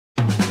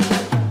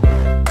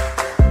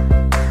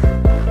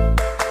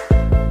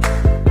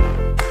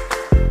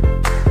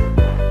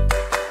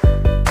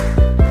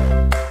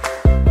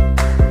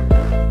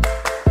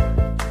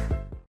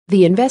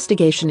The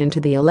investigation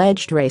into the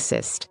alleged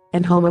racist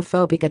and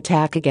homophobic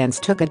attack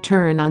against took a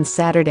turn on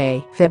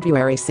Saturday,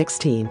 February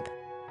 16.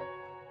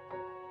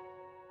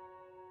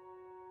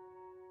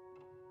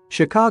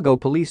 Chicago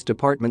Police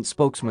Department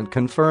spokesman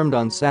confirmed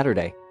on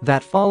Saturday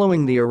that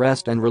following the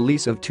arrest and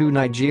release of two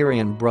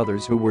Nigerian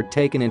brothers who were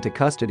taken into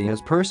custody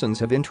as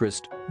persons of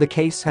interest, the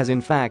case has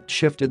in fact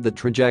shifted the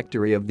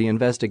trajectory of the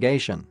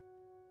investigation.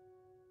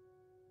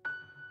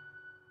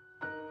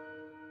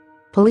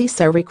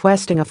 Police are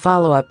requesting a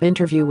follow-up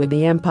interview with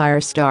the Empire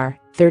star,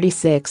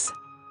 36.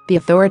 The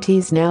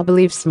authorities now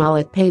believe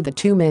Smollett paid the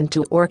two men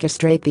to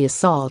orchestrate the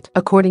assault,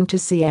 according to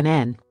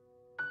CNN.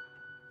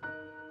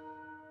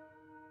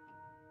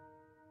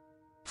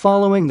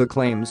 Following the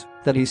claims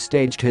that he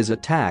staged his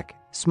attack,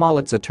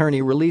 Smollett's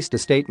attorney released a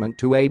statement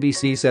to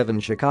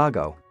ABC7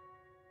 Chicago.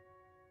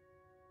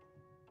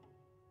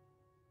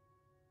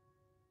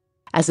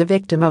 As a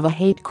victim of a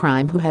hate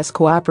crime who has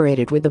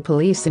cooperated with the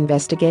police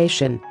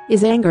investigation,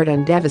 is angered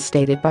and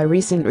devastated by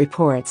recent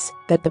reports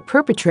that the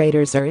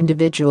perpetrators are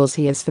individuals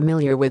he is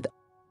familiar with.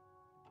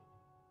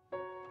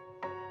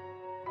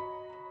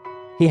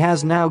 He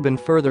has now been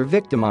further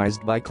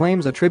victimized by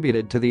claims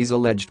attributed to these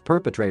alleged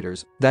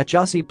perpetrators that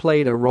Jussie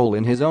played a role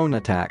in his own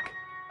attack.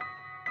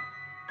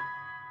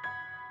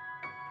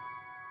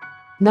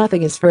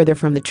 Nothing is further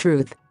from the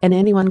truth, and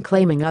anyone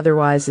claiming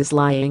otherwise is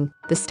lying,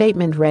 the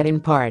statement read in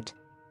part.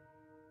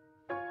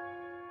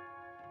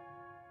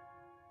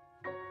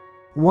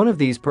 One of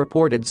these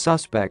purported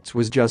suspects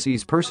was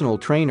Jussie's personal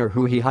trainer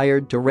who he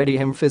hired to ready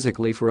him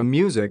physically for a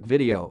music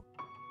video.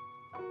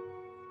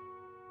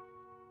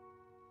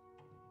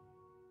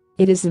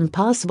 It is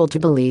impossible to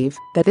believe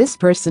that this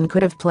person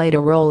could have played a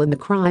role in the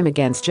crime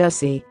against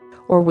Jussie,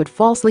 or would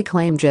falsely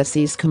claim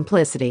Jussie's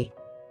complicity.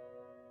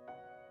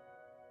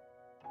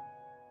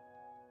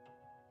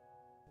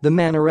 The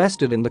men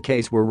arrested in the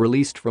case were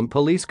released from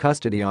police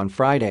custody on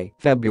Friday,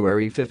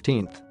 February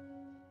 15.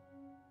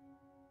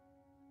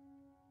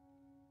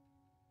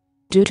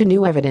 Due to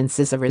new evidence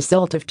as a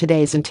result of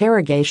today's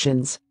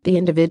interrogations, the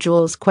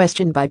individuals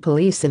questioned by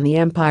police in the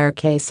Empire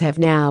case have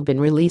now been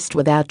released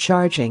without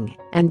charging,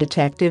 and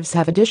detectives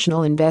have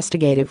additional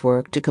investigative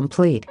work to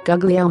complete,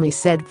 Guglielmi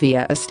said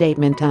via a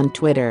statement on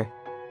Twitter.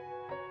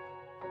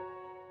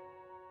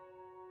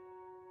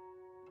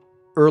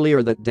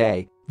 Earlier that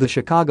day, the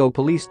Chicago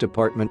Police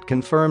Department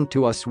confirmed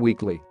to Us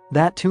Weekly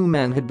that two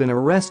men had been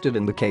arrested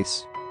in the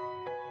case.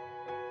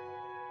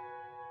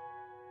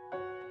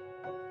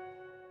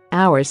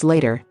 Hours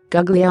later,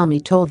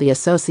 Guglielmi told the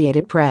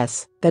Associated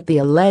Press that the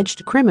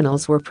alleged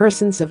criminals were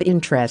persons of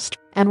interest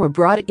and were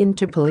brought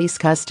into police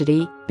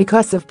custody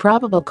because of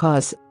probable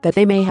cause that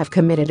they may have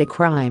committed a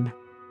crime.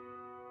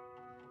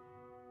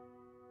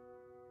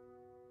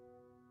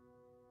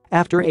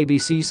 After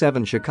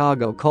ABC7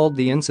 Chicago called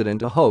the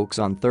incident a hoax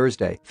on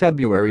Thursday,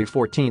 February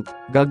 14,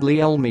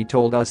 Guglielmi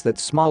told us that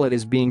Smollett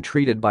is being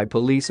treated by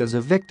police as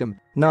a victim,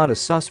 not a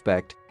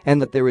suspect, and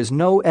that there is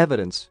no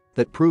evidence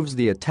that proves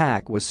the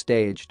attack was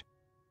staged.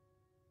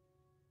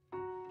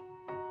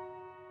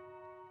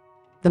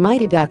 The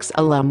Mighty Ducks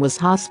alum was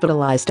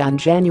hospitalized on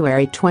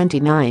January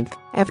 29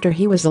 after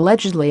he was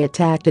allegedly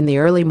attacked in the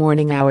early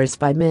morning hours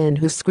by men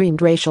who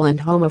screamed racial and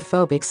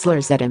homophobic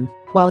slurs at him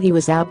while he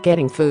was out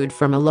getting food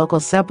from a local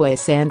Subway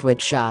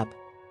sandwich shop.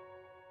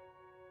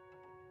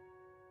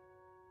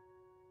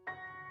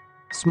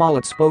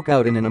 Smollett spoke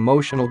out in an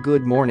emotional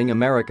Good Morning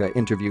America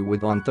interview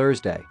with On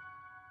Thursday.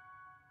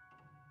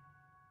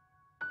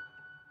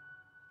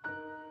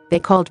 They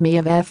called me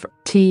a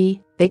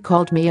FT, they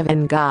called me a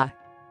Venga.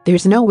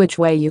 There's no which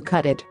way you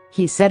cut it,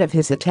 he said of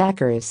his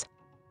attackers.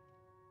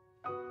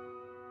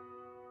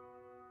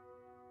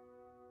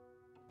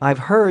 I've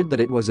heard that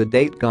it was a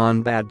date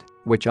gone bad,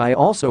 which I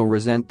also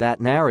resent that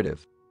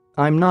narrative.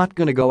 I'm not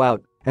gonna go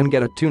out and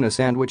get a tuna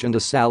sandwich and a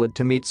salad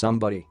to meet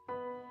somebody.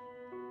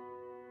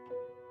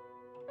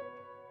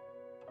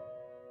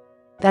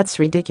 That's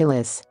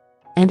ridiculous.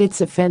 And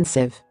it's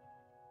offensive.